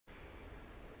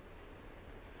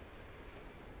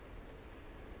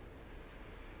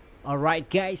Alright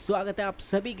guys, स्वागत है आप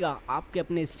सभी का आपके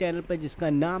अपने इस चैनल पर जिसका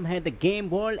नाम है the game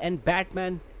world and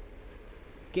Batman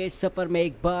के सफ़र में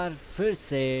एक बार फिर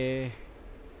से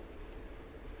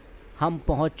हम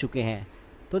पहुंच चुके हैं।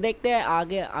 तो देखते हैं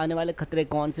आगे आने वाले खतरे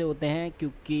कौन से होते हैं,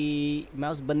 क्योंकि मैं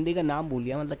उस बंदी का नाम भूल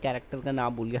गया, मतलब कैरेक्टर का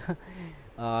नाम भूल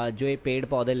गया जो ये पेड़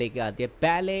पौधे लेके आती है।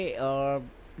 पहले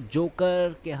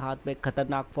जोकर के हाथ में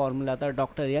खतरनाक फार्मूला था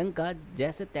डॉक्टर यंग का,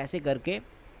 जैसे तैसे करके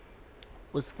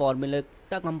उस फार्मूले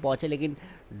तक हम पहुँचे। लेकिन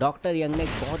डॉक्टर यंग ने एक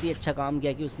बहुत ही अच्छा काम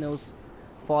किया कि उसने उस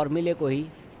फार्मूले को ही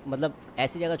मतलब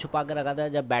ऐसी जगह छुपा कर रखा था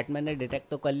जब बैटमैन ने डिटेक्ट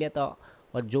तो कर लिया था,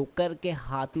 और जोकर के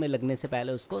हाथ में लगने से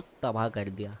पहले उसको तबाह कर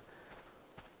दिया।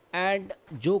 एंड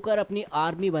जोकर अपनी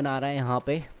आर्मी बना रहा है यहाँ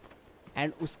पे,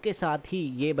 एंड उसके साथ ही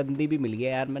ये बंदी भी मिल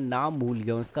गया। यार मैं नाम भूल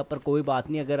गया हूँ उसका, पर कोई बात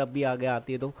नहीं, अगर अब भी आगे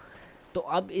आती है तो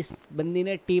अब इस बंदी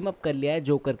ने टीम अप कर लिया है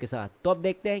जोकर के साथ। तो अब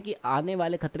देखते हैं कि आने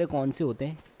वाले खतरे कौन से होते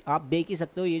हैं। आप देख ही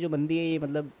सकते हो ये जो बंदी है, ये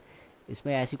मतलब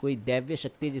इसमें ऐसी कोई दैव्य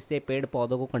शक्ति है जिससे पेड़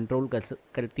पौधों को कंट्रोल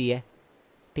करती है,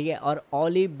 ठीक है। और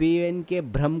ओलिवियन के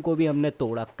भ्रम को भी हमने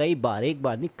तोड़ा कई बार, एक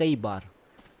बार नहीं कई बार।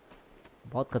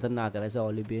 बहुत खतरनाक है वैसे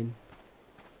ओलिवियन।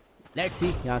 लेट्स सी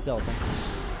यहाँ क्या होता है।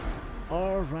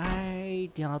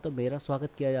 ऑलराइट, यहाँ तो मेरा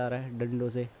स्वागत किया जा रहा है डंडों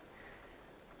से।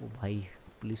 ओ भाई,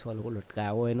 पुलिस वालों को लटकाया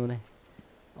हुआ है इन्होंने।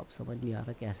 अब समझ नहीं आ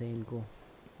रहा कैसे इनको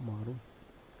मारूं।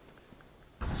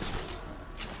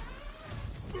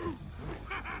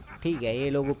 ठीक है, ये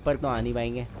लोग ऊपर तो आ नहीं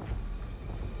पाएंगे।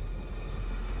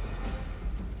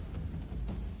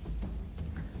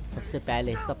 सबसे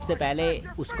पहले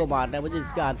उसको मारना है मुझे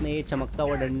जिसके हाथ में ये चमकता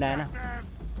हुआ डंडा है ना।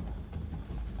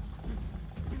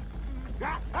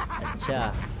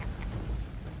 अच्छा,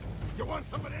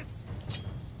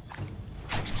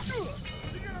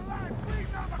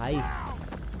 भाई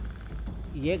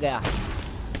ये गया।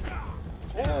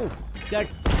 ओह, क्या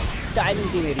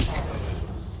टाइमिंग थी मेरी।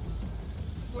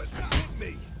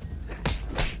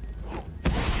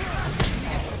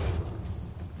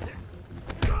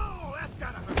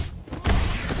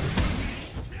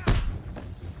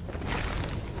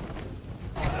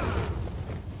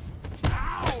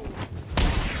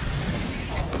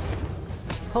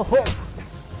 हो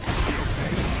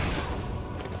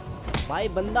भाई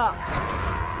बंदा।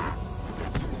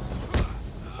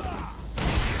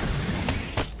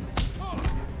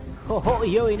 हो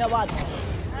ये हुई ना बात।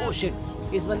 ओ शिट,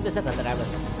 इस बंदे से खतरा है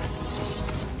बस।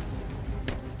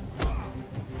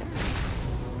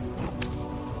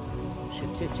 Shit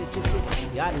shit shit shit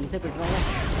shit, यार इनसे पिट रहा हूँ।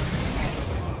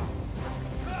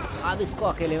 अब इसको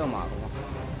अकेले में मारूंगा।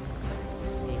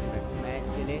 एक मिनट, मैं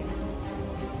इसके लिए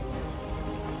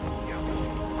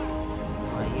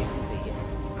ये सही है।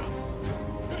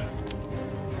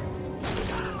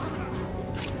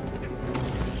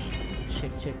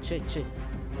 शिट शिट शिट शिट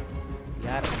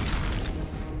यार,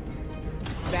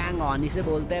 बैंग ऑन इसे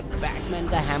बोलते हैं बैटमैन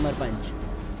का हैमर पंच।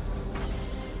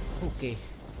 ओके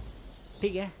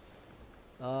ठीक है।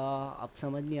 अब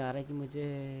समझ नहीं आ रहा कि मुझे,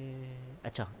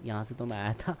 अच्छा यहाँ से तो मैं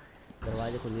आया था,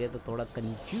 दरवाजे खुल गए तो थोड़ा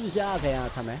कंफ्यूज आ गया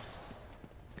था मैं।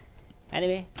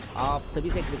 एनीवे, आप सभी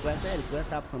से एक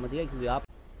रिक्वेस्ट आप समझ गए क्योंकि आप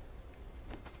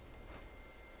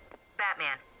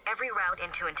Batman, every route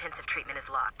into intensive treatment is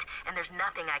locked, and there's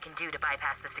nothing I can do to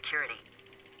bypass the security.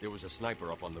 There was a sniper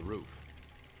up on the roof.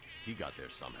 He got there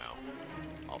somehow.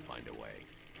 I'll find a way.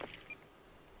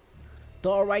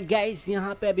 तो alright guys,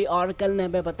 यहाँ पे अभी oracle ने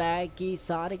हमें बताया कि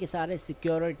सारे के सारे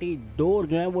सिक्योरिटी डोर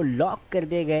जो हैं वो लॉक कर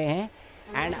दिए गए हैं।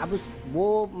 एंड अब वो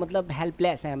मतलब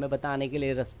हेल्पलेस है हमें बताने के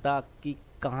लिए रास्ता कि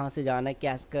कहाँ से जाना है,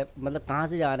 कैसे कर मतलब कहाँ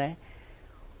से जाना है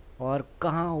और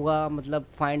कहाँ होगा, मतलब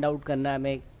फाइंड आउट करना है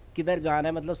हमें किधर जाना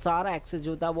है। मतलब सारा एक्सेस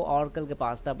जो था वो ऑरेकल के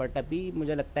पास था, बट अभी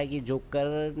मुझे लगता है कि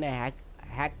जोकर ने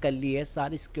हैक कर ली है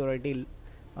सारी सिक्योरिटी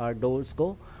डोर्स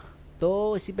को।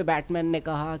 तो इसी पे बैटमैन ने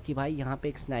कहा कि भाई यहाँ पे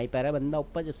एक स्नाइपर है बंदा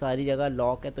ऊपर, जब सारी जगह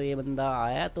लॉक है तो ये बंदा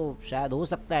आया तो शायद हो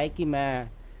सकता है कि मैं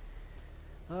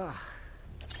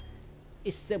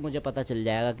इससे मुझे पता चल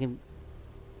जाएगा कि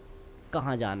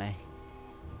कहाँ जाना है।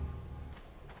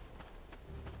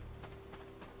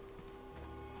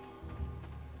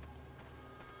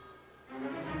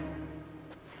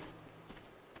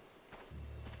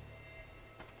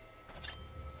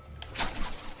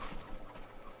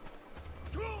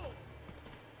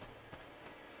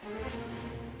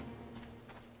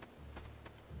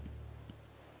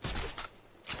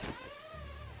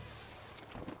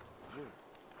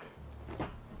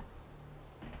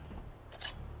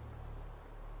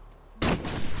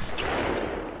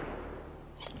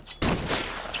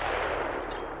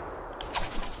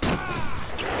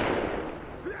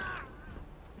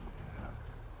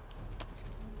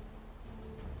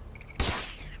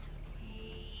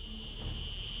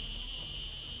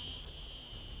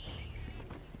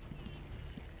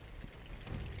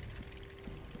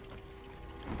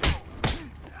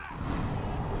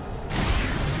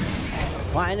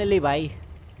 फाइनली भाई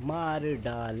मार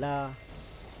डाला।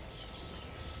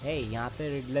 हे यहाँ पे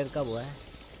रिडलर का वो है।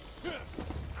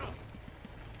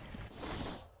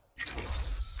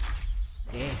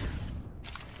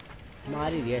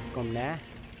 मार ही दिया इसको हमने।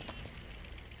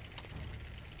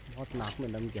 बहुत नाक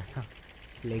में दम किया था,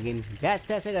 लेकिन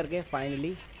बेस्ट ऐसे करके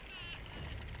फाइनली।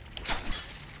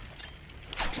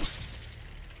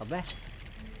 अबे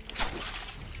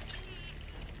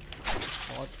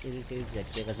बहुत इरिटेट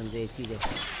करती है कसम से ये चीज़ है।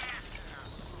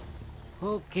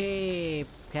 ओके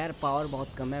खैर पावर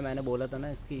बहुत कम है, मैंने बोला था ना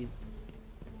इसकी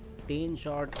 3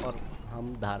 शॉट और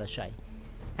हम धाराशाही।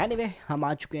 एनीवे हम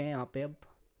आ चुके हैं यहाँ पे। अब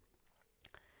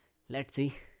लेट्स सी।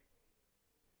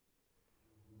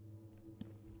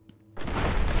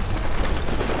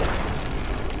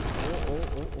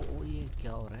 ओ ये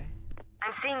क्या हो रहा है?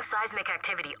 I'm seeing seismic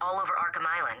activity all over Arkham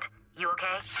Island. You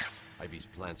okay? Ivy's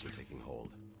plants are taking hold.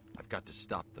 I've got to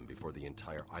stop them before the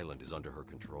entire island is under her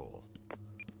control.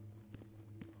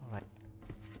 Alright.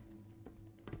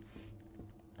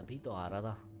 अभी तो आ रहा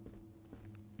था।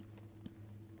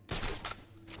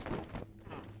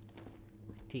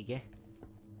 ठीक है।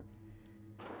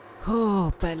 हो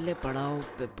पहले पड़ाव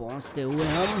पे पहुंचते हुए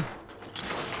हम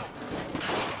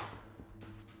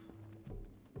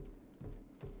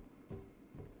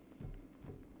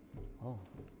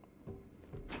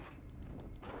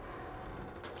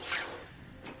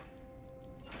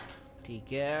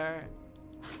ठीक है।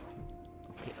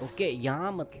 ओके ओके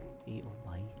यहाँ मतलब ये ओ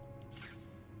भाई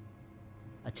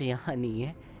अच्छा यहाँ नहीं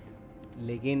है,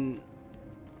 लेकिन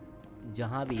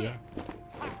जहाँ भी है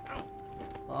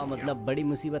मतलब बड़ी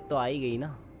मुसीबत तो आ ही गई ना।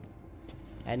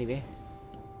 एनीवे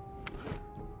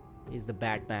इज द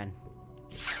बैटमैन,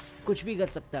 कुछ भी कर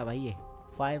सकता है भाई ये।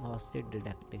 5 हॉस्टेज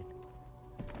डिटेक्टेड।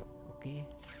 ओके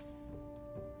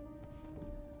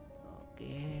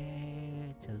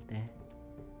ओके चलते हैं।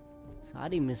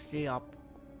 सारी मिस्ट्री आप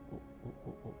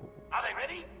Are they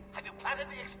ready? Have you planted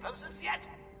the explosives yet?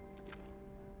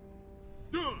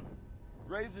 Done.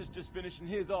 Razor's just finishing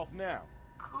his off now.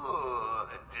 Good.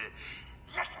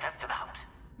 Let's test him out.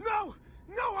 No!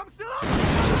 No, I'm still up!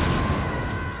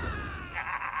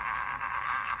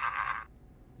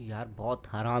 यार बहुत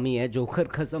हरामी है joker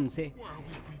कसम से। Why are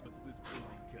we people this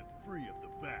building kept free of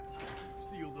the back? We've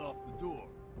sealed off the door.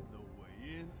 No way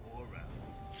in or out.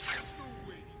 No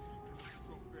way he's stupid enough to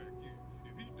come back in.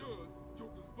 If he does,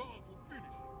 Joker's bombs will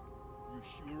finish him. You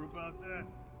sure about that?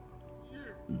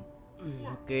 Yeah.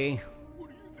 Okay. What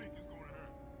do you think is gonna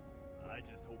happen? I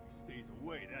just hope he stays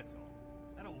away, that's all.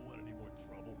 I don't want any more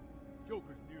trouble.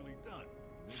 Joker's nearly done.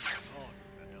 Moving on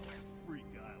from that hell of a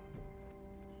freak island.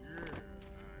 Yeah,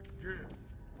 I guess.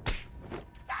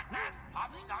 Batman's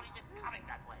probably not even coming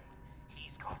that way.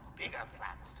 He's got bigger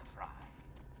plans to fry.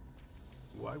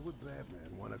 Why would Batman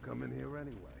want to come in here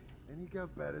anyway? And he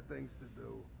got better things to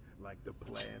do, like the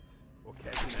plants or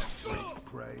catching that strange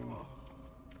crane.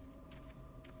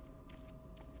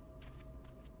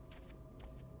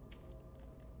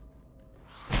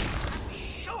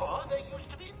 Sure, there used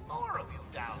to be more of you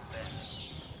down there.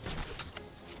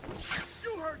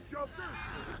 You heard Joker!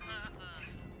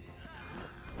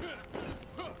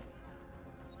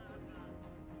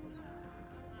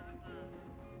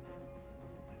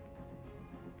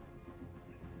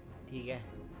 ठीक है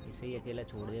इसे ही अकेला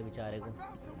छोड़ दिया बेचारे को।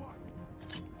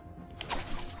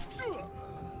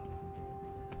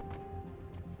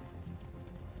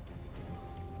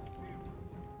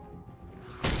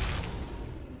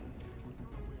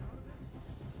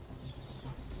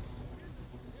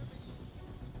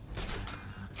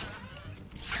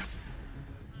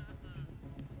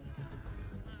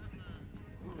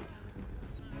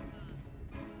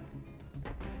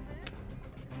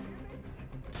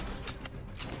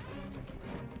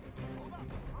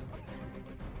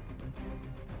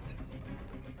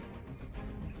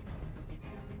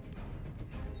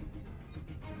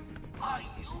 Are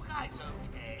you guys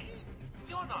okay?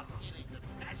 You're not feeling the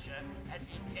pressure as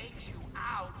he takes you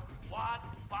out one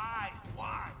by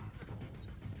one.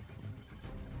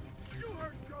 You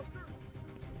heard Joker!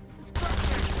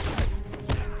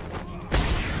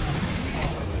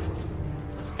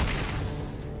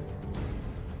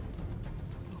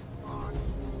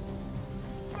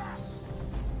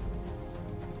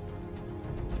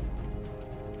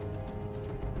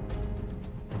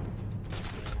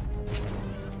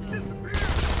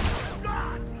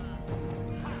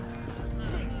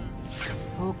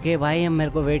 Okay भाई अब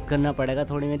मेरे को वेट करना पड़ेगा,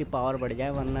 थोड़ी मेरी पावर बढ़ जाए,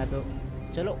 वरना तो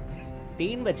चलो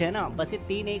 3 बचे हैं ना, बस ये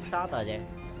 3 एक साथ आ जाए,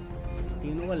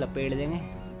 तीनों को लपेट देंगे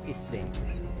इससे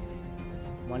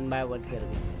 1 बाय 1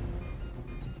 करके।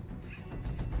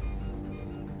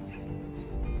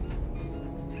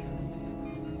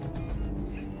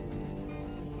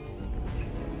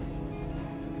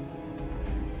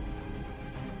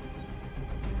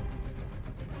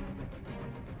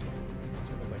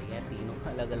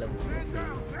 अलग अलग होते हैं।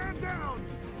 Stand down!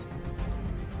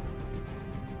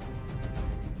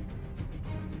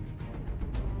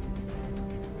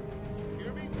 You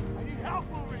hear me? I need help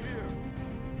over here!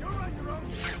 You're on your own!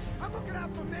 I'm looking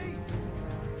out for me!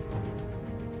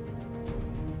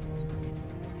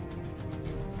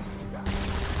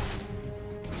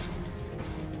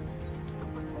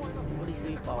 थोड़ी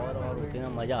सी पावर और होती ना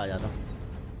मज़ा आ जाता,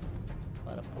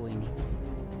 पर अब कोई नहीं।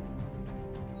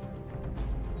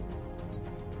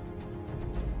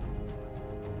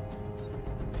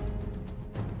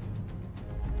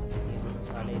 ये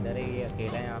साले इधर है, ये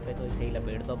अकेला है यहाँ पे, तो इसे ही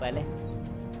लपेट दो पहले।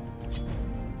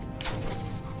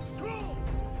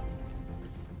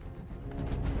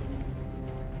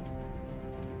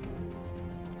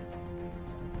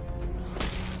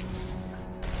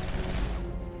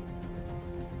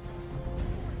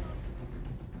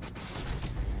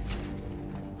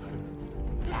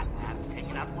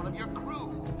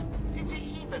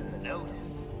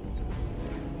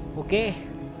 ओके, ये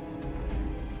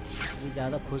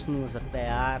ज़्यादा खुश नहीं हो सकता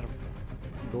यार,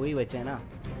 2 ही बचे हैं ना।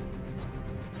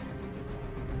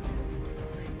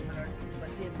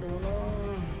 बस ये दोनों।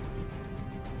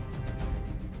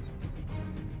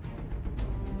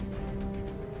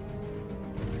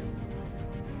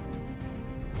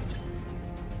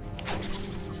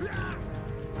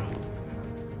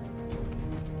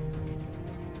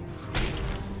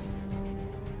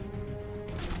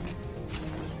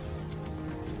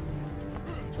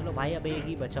 चलो भाई, अब एक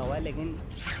ही बचा हुआ है, लेकिन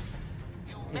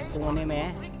इस कोने में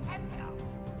है,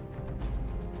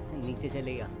 नीचे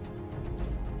चलेगा।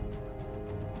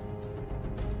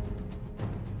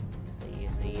 सही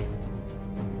है, सही है।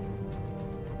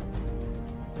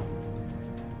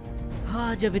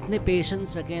 हाँ, जब इतने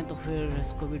पेशेंस रखें तो फिर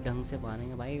इसको भी ढंग से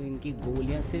मारेंगे भाई। इनकी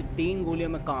गोलियां, सिर्फ 3 गोलियों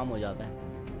में काम हो जाता है।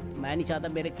 मैं नहीं चाहता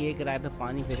मेरे के किराए पे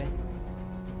पानी फिरे।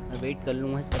 मैं वेट कर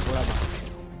लूँगा इसका थोड़ा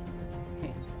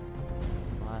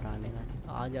बाहर आने का।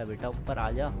 आ जा बेटा, ऊपर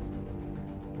आ जा।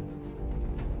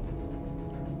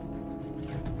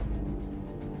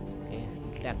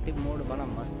 डिटेक्टिव मोड बड़ा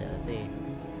मस्त है ऐसे।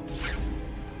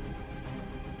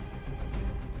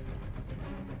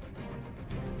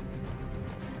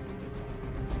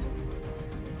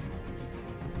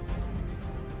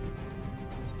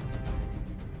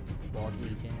 बहुत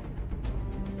नीचे है।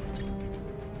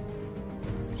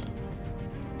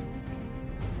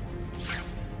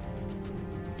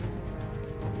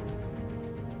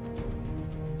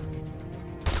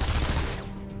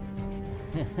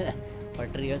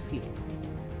 फट रही है उसकी।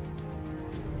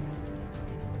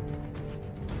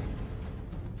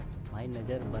 भाई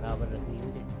नजर बराबर रखनी है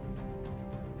मुझे।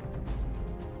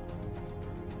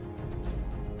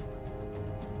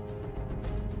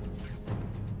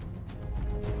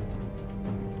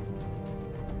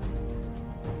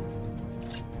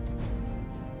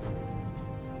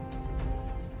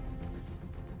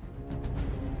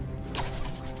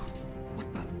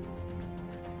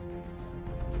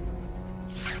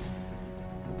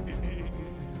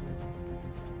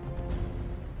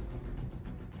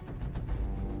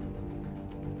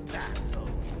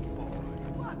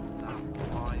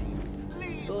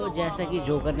 तो जैसा कि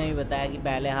जोकर ने भी बताया कि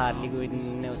पहले हार्ली क्विन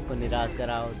ने उसको निराश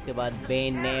करा, उसके बाद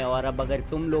बेन ने, और अब अगर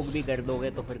तुम लोग भी कर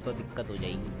दोगे तो फिर तो दिक्कत हो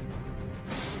जाएगी।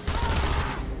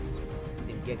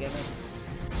 दिख गया क्या मैं?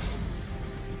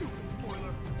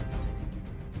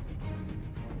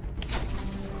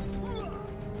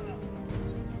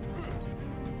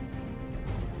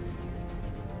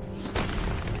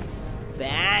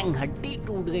 बैंग, हड्डी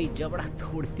टूट गई, जबड़ा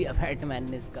तोड़ दिया बैटमैन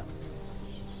ने इसका।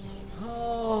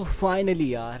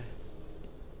 फाइनली यार।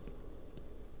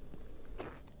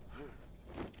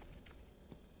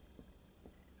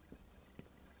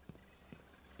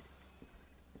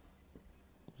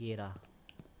 ये रहा,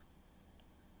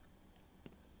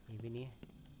 ये भी नहीं है।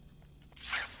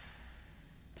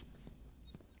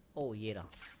 ओ ये रहा।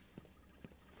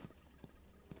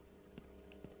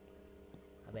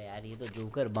 अबे यार, ये तो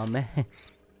जोकर बम है।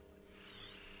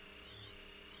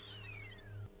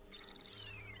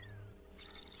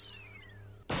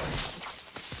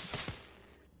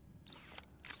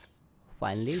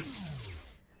 फाइनली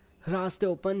रास्ते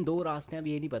ओपन। 2 रास्ते, अब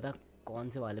ये नहीं पता कौन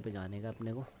से वाले पे जाने का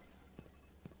अपने को।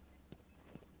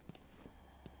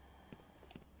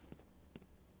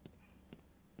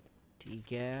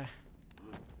 ठीक है,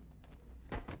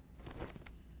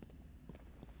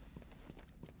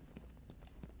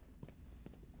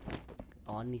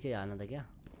 और नीचे जाना था क्या?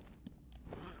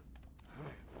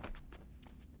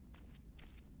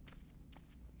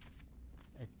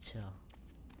 अच्छा,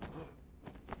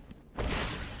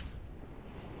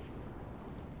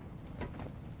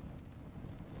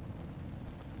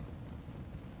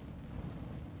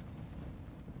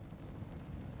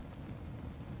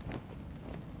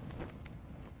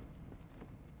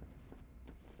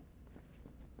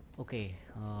 ओके,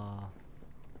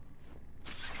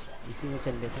 इसी में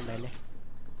चल लेते हैं पहले।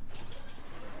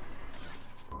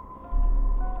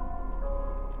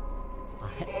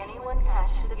 Did anyone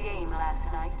catch the game last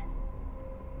night?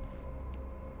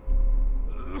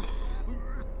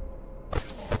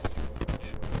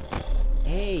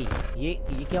 हे, ये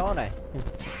क्या हो रहा है?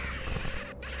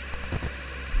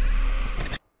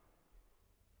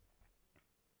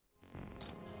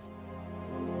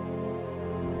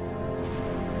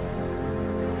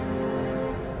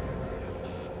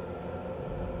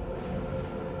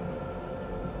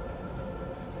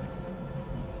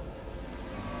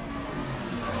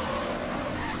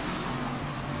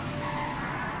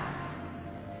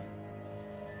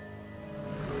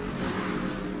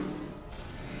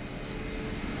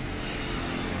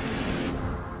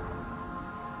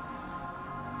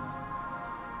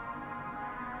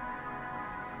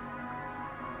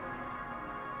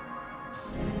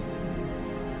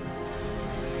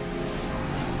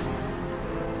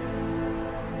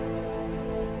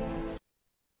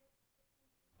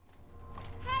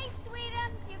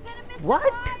 What?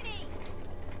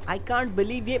 I can't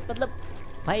believe ये, मतलब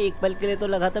भाई एक पल के लिए तो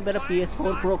लगा था मेरा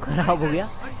PS4 Pro खराब हो गया,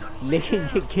 लेकिन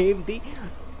ये गेम थी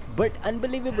but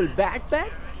unbelievable. Batman,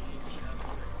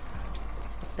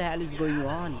 what the hell is going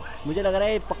on? मुझे लग रहा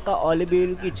है ये पक्का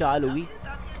ओलिवेयर की चाल होगी,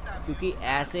 क्योंकि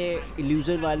ऐसे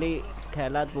इल्यूजन वाले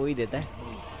ख्यालात वो ही देता है।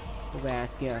 तो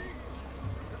भैंस के यार,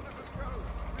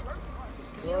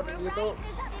 और ये तो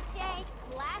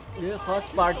ये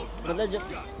फर्स्ट पार्ट, मतलब जब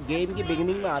गेम की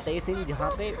बिगिनिंग में आता है ये सीन जहाँ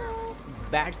पे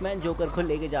बैटमैन जोकर को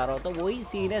लेके जा रहा होता है, वही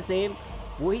सीन है, सेम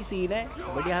वही सीन है,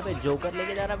 बट यहाँ पे जोकर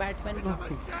लेके जा रहा है बैटमैन को।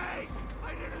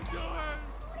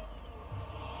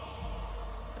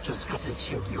 Just got to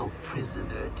check your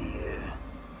prisoner, dear.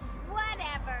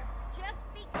 Whatever. Just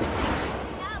because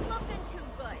he's not looking too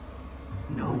good.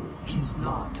 No, he's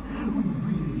not. We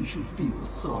really should feel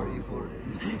sorry for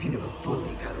him. He never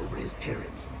fully got over his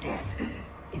parents' death.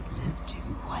 It left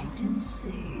him quite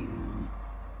insane.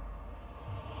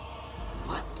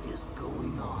 What is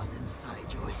going on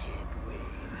inside your head,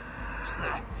 Wayne?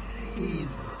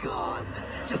 He's gone.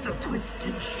 Just a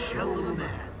twisted shell of a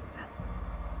man.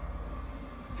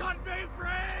 Cut me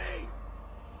free!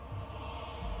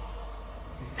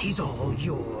 He's all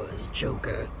yours,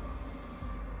 Joker.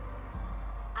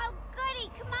 Oh, goody.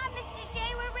 Come on, Mr. J.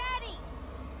 We're ready.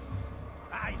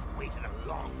 I've waited a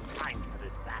long time for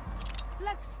this, Bats.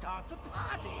 Let's start the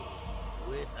party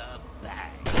with a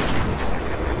bang.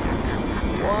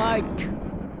 What?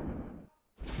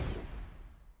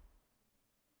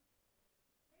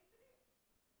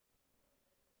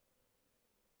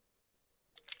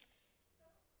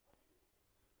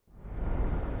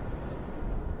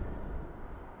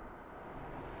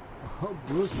 Oh,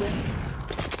 Bruce Wayne.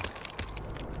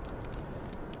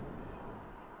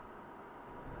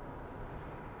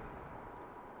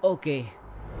 Okay.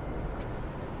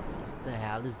 The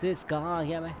hell is this? कहाँ आ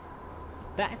गया मैं?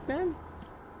 Batman?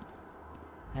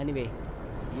 Anyway,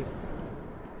 ये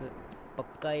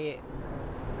पक्का ये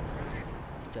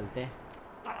चलते हैं।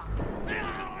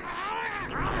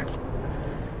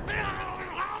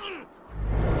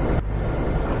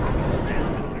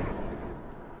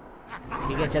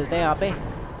 ठीक है, चलते हैं यहाँ पे,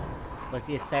 बस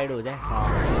ये साइड हो जाए। हाँ,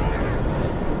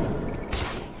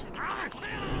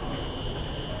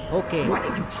 okay. What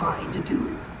are you trying to do?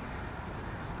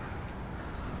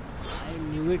 I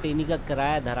knew it, इन्हीं का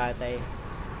किराया धरा था ये।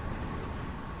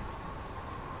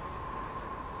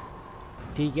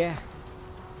 ठीक है,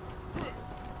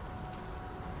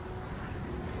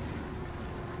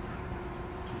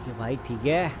 ठीक है भाई, ठीक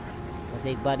है। बस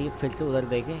एक बार ये फिर से उधर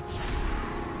देखे,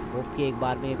 होप कि एक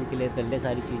बार में ये भी क्लियर कर ले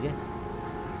सारी चीज़ें।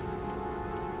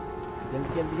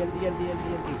 जल्दी जल्दी जल्दी जल्दी जल्दी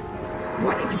जल्दी।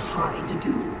 What are you trying to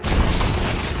do?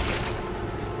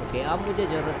 Okay, अब मुझे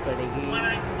जरूरत पड़ेगी। When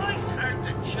I first heard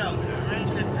the Joker ready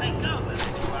to take over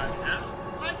this farmhouse,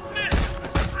 I met him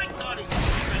because I thought he was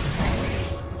crazy.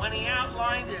 When he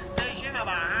outlined his vision of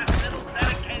a hospital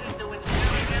dedicated to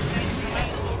ensuring inmates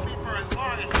remain healthy for as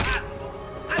long as possible,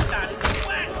 I thought he was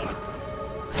wacky.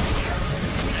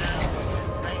 Now,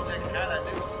 Razor got a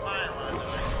new smile on my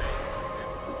face.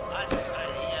 I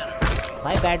decided he had a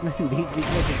भाई Batman बीच बीच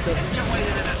में फिर से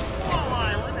situated in a small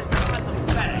island in Gotham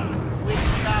Bay. We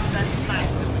stopped at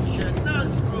night to ensure no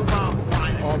screwball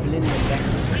flying. ऑबलिन मिल गया।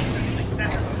 Recent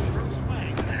successes of Bruce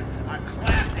Wayne, a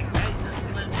classic Razor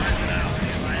split personality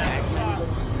if I ever saw.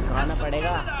 दिखाना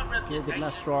पड़ेगा कि वो कितना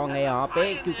strong है यहाँ पे,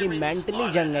 क्योंकि मेंटली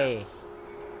जंग है।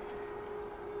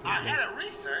 Our head of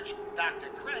research, Dr.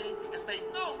 Crane, has made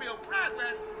no real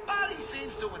progress, but he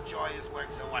seems to enjoy his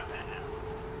work, so what the hell?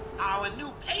 Our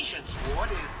new patients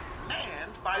ward is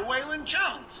manned by Waylon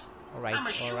Jones. Alright, I'm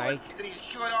assured alright. that he's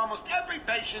cured almost every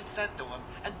patient sent to him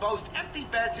and boasts empty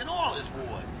beds in all his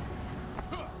wards.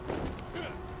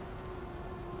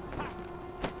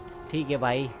 ठीक है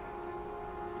भाई.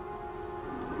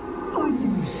 Are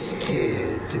you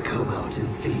scared to come out and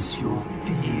face your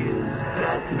fears,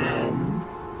 Batman?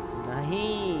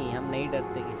 नहीं, हम नहीं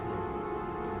डरते किसी.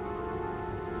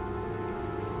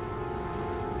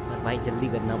 पर भाई जल्दी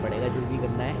करना पड़ेगा, जो भी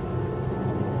करना है.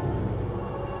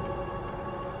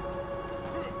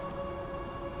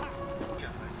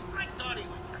 I thought he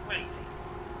was crazy.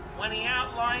 When he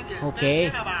outlined his Okay.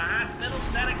 vision of a hospital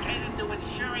dedicated to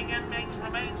ensuring inmates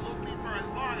remain loopy for as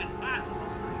long as possible,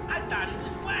 I thought he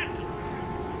was wacky.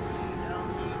 He held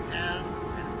me down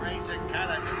and razor cut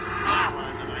a new smile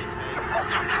onto my face.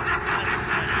 I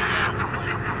decided to get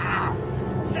away.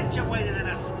 Situated in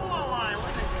a small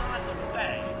island in Gotham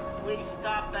Bay, we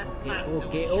stopped at nothing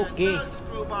to ensure no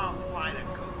screwball flight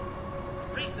could.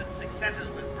 Recent successes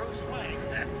with Bruce Wayne,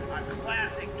 a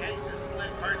classic case of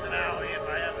split personality if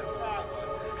I ever saw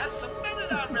one, have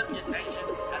cemented our reputation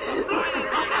as a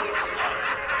pioneering story.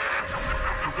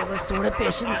 बस थोड़े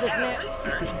patience रखने.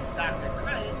 Research, Dr.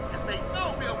 Crane has made no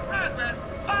real progress,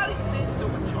 but he seems to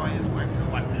enjoy his work, so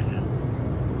what the hell?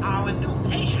 Our new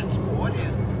patients ward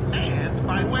is manned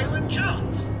by Waylon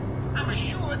Jones. I'm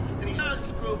assured that he does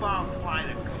screwball flight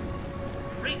a cook.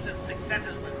 Recent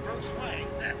successes with Bruce Wayne,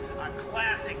 a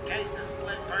classic case of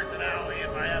split personality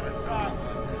if I ever saw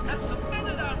one, have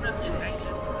cemented our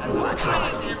reputation as a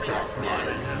pioneering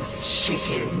story.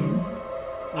 Chicken.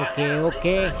 Okay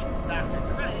okay.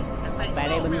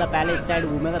 पहले बंदा पहले इस side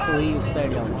घूमेगा तो ही उस side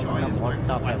जाऊंगा, वरना बहुत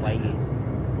टफ है भाई ये.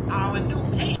 Our new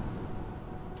patient.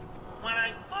 When I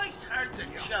first heard the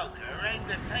Joker aimed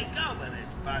to take over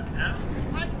this bug house,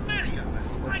 like many of us,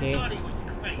 I thought he was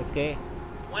crazy. Okay.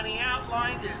 When he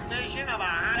outlined his vision of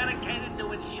a dedicated to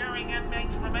ensuring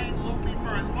inmates remain loopy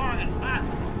for as long as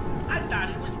possible, I thought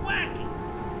he was wacky.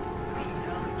 He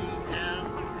held me down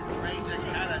and razor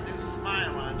cut a new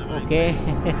smile onto my okay.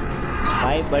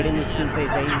 भाई बड़ी मुश्किल से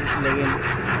सही, लेकिन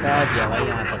पहुंच गया भाई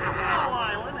यहाँ तक. small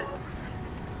island and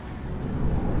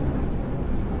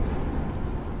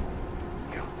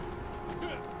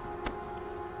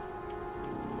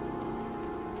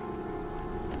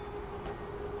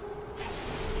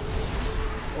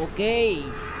okay.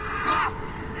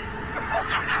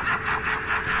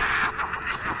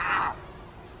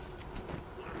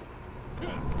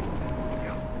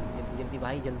 जल्दी जल्दी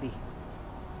भाई जल्दी.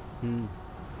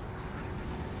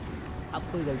 अब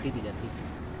कोई गलती नहीं करती.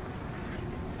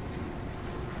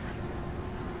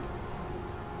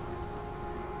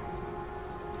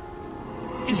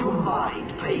 Is your mind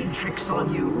playing tricks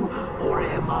on you, or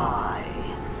am I?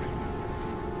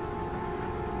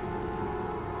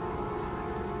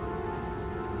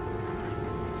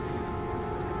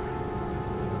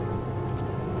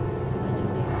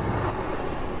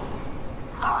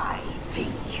 I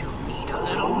think you need a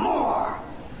little more.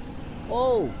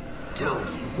 Oh. Tell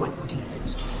me, what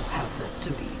demons do you have left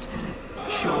to beat?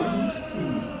 Shall we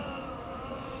see?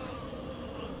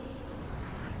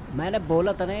 मैंने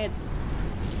बोला था ना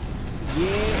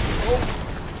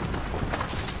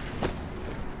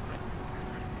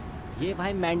ये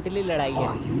भाई mentally लड़ाई है.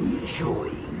 Are you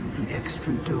enjoying the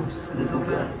extra dose, little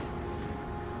bat?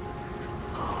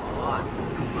 Oh, I'm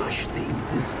going to rush things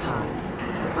this time.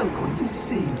 I'm going to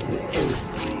savor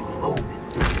every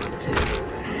moment of your terror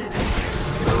and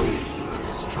slowly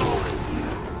destroy you.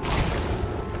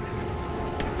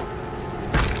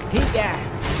 ठीक है.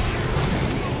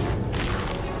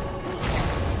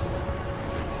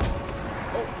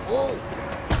 ओ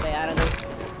यार अगर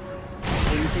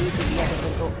इनसे भी तो लिया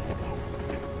तो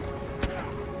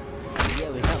ये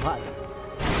बेटा बात.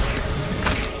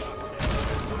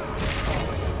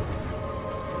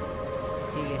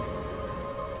 ठीक है,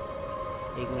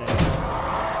 एक minute.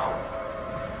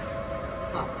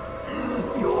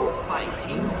 You're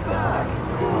fighting back.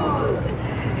 Good.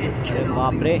 It can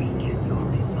बाप only रे. weaken your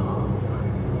resolve.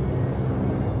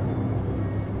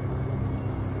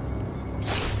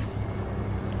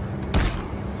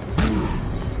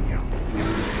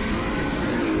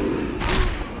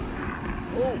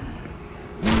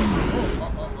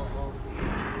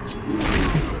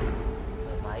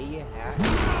 भाई ये है.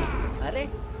 अरे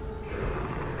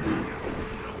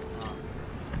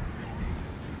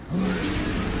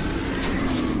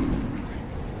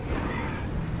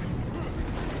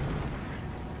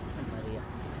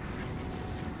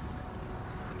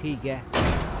ठीक है.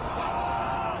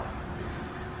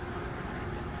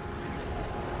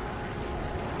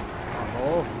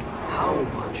 How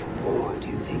much more do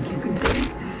you think you can take?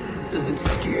 Does it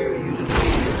scare you to know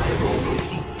that I've almost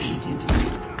defeated you?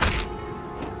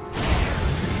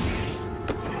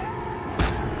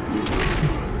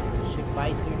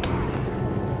 शिपाई seat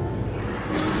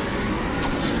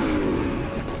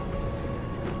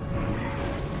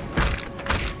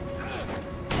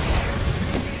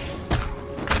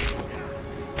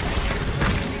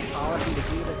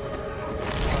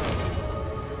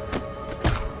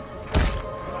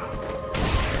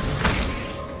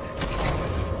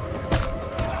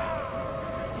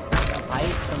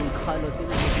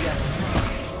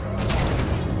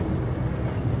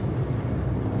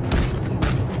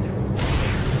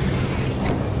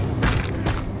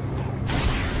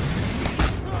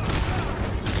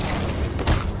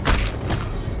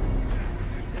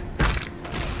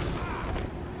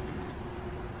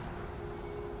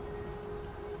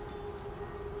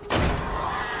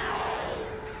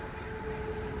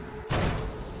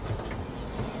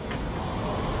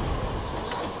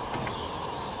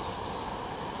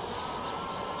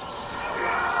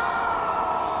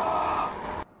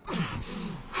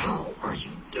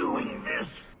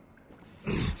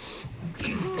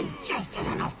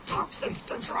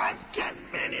To drive 10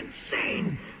 men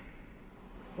insane.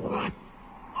 What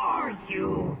are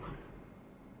you?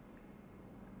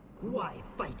 Why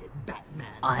fight it,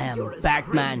 Batman? I am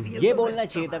Batman. ये बोलना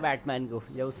चाहिए था Batman को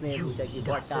जब उसने पूछा कि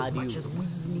What are you?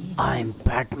 I am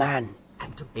Batman.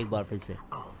 एक बार फिर से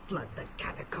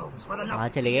हाँ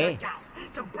चले गए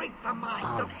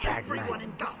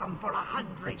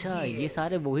अच्छा ये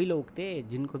सारे वही लोग थे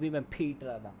जिनको भी मैं पीट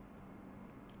रहा था।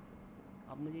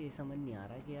 अब मुझे ये समझ नहीं आ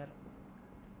रहा कि यार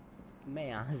मैं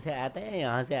यहाँ से आया था या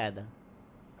यहाँ से आया था।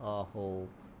 ओहो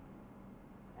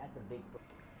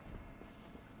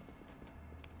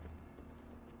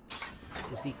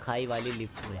उसी खाई वाली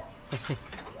लिफ्ट में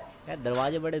यार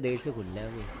दरवाजे बड़े देर से खुल रहे हैं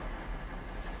अभी।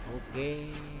 Okay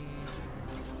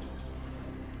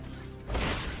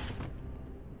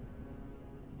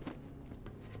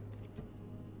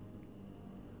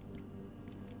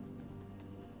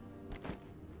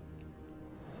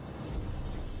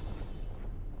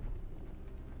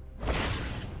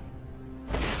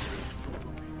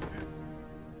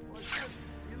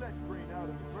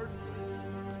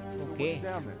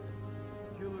Down there.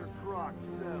 Killer Croc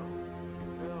cell.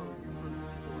 Hell, you heard the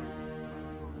story.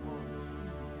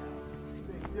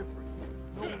 Same difference.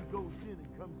 No one goes in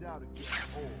and comes out again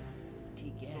whole.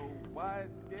 So why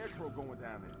is Scarecrow going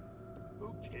down there? Who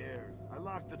cares? I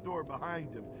locked the door behind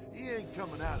him. He ain't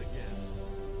coming out again.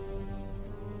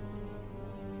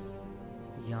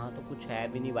 यहाँ तो कुछ है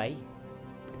भी नहीं भाई।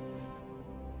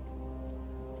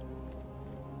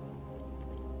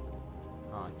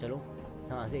 हाँ चलो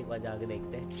यहाँ से एक बार जाके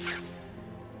देखते हैं।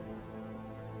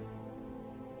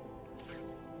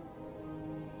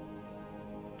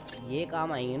 ये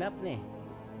काम आएंगे ना अपने।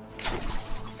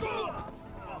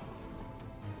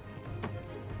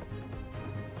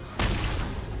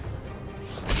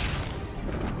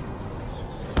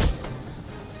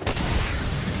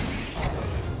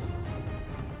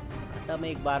 खत्म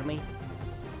एक बार में ही।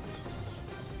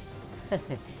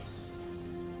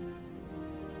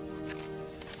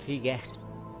 ठीक है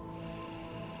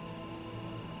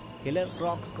किलर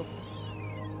क्रॉक्स को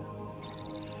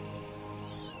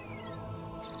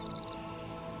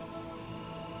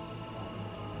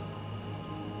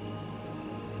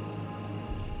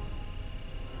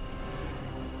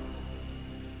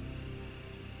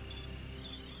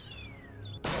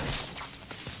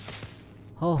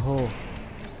हो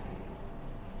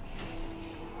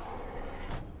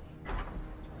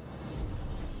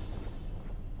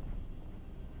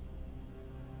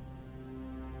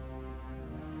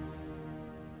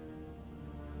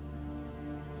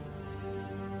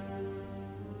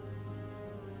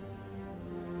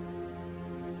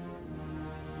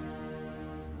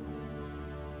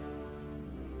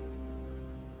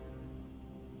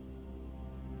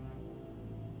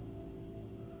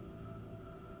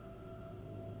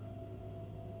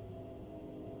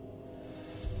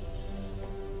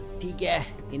ठीक है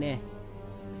इन्हें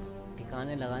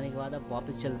ठिकाने लगाने के बाद अब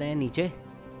वापस चलते हैं नीचे।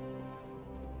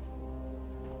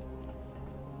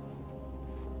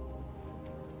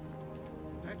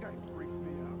 That guy freaks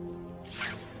me out.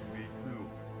 Me too.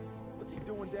 What's he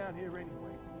doing down here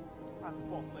anyway? I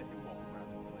won't let him walk around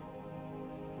the place.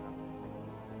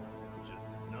 Just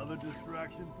another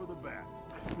distraction for the bat.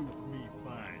 Suits me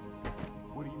fine.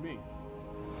 What do you mean?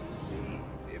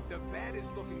 If the bat is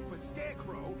looking for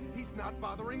Scarecrow, he's not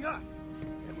bothering us.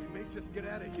 And we may just get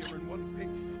out of here in one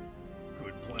piece.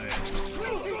 Good plan.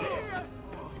 He's here!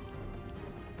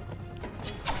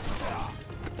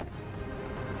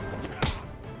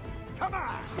 Come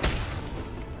on!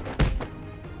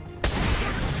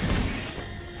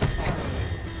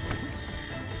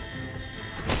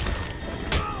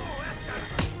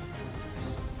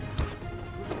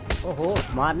 ओहो,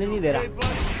 मारने नहीं दे रहा।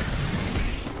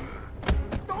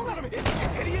 Don't let him hit you,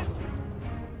 idiot!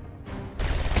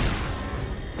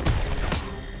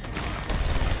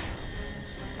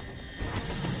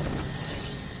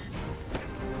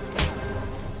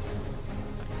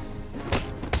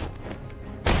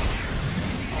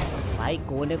 भाई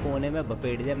कोने कोने में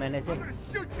Buffett दिया मैंने से।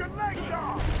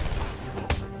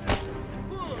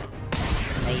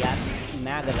 नहीं यार,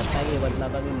 मैं गलत था, ये बंदा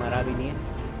तो अभी मरा भी नहीं है।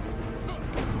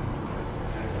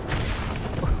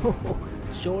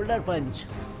 शोल्डर पंच,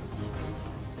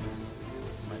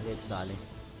 मजे साले।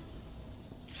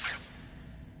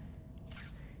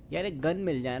 यार एक गन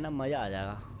मिल जाए ना, मजा आ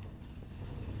जाएगा।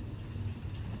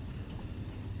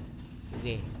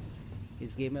 ओके,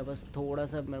 इस गेम में बस थोड़ा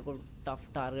सा मेरे को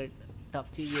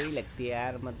टफ चीज़ यही लगती है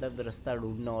यार, मतलब रास्ता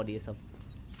ढूंढना और ये सब।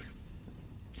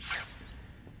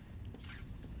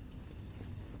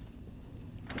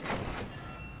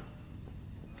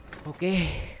 Okay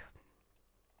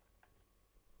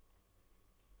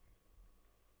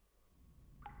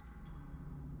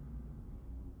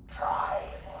Try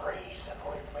and reason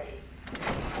with me.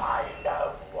 Find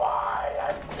out why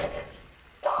I'm getting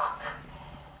stuck.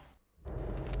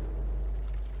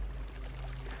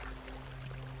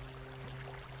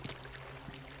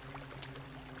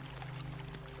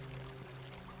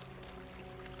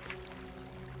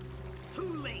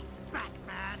 Too late,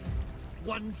 Batman!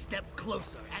 One step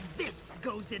closer, and this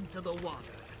goes into the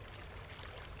water.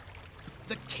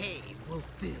 The cave will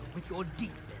fill with your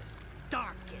deepest,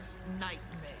 darkest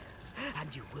nightmares,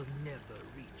 and you will never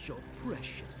reach your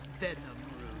precious venom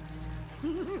roots.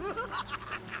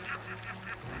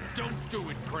 Don't do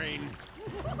it, Crane.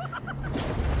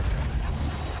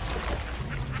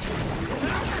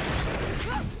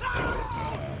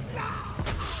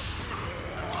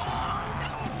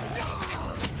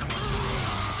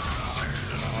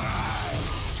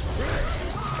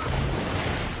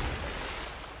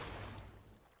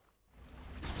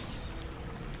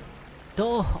 तो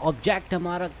object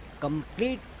हमारा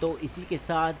complete. तो इसी के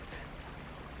साथ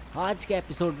आज के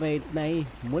episode में इतना ही।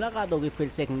 मुलाकात होगी फिर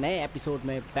से एक नए एपिसोड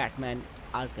में बैटमैन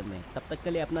आर्कम में। तब तक के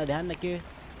लिए अपना ध्यान रखिए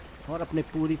और अपने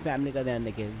पूरी फैमिली का ध्यान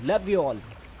रखिए। Love you all.